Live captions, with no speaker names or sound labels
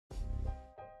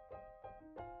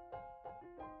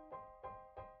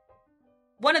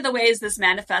one of the ways this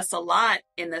manifests a lot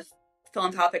in the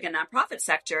philanthropic and nonprofit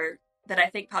sector that I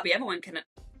think probably everyone can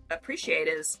appreciate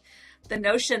is the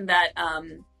notion that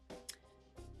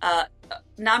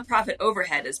nonprofit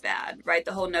overhead is bad, right?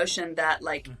 The whole notion that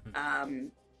like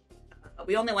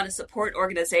we only want to support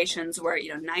organizations where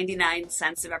 99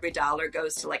 cents of every dollar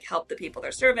goes to like help the people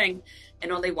they're serving,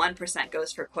 and only 1%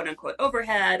 goes for quote unquote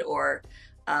overhead or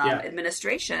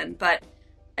administration. But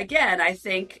again, I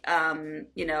think to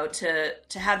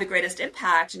have the greatest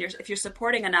impact, and if you're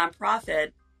supporting a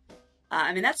nonprofit,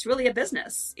 I mean that's really a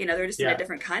business. They're just in a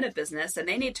different kind of business, and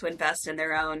they need to invest in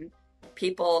their own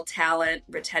people, talent,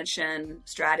 retention,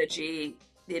 strategy,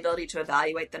 the ability to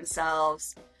evaluate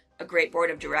themselves, a great board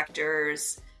of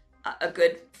directors, a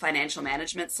good financial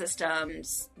management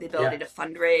systems, the ability to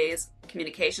fundraise,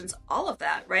 communications, all of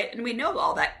that, right? And we know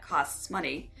all that costs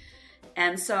money.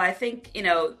 And so I think,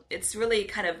 it's really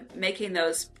kind of making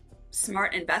those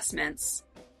smart investments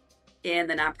in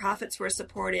the nonprofits we're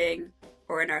supporting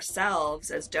or in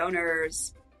ourselves as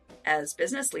donors, as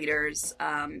business leaders,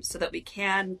 so that we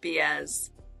can be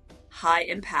as high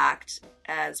impact,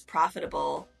 as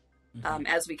profitable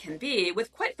as we can be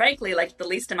with, quite frankly, like the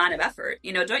least amount of effort.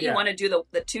 Don't you want to do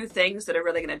the two things that are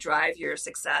really going to drive your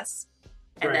success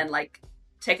and then like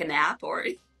take a nap or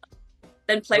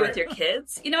then play with your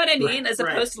kids? You know what I mean? As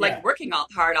opposed to like working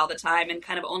hard all the time and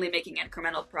kind of only making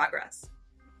incremental progress.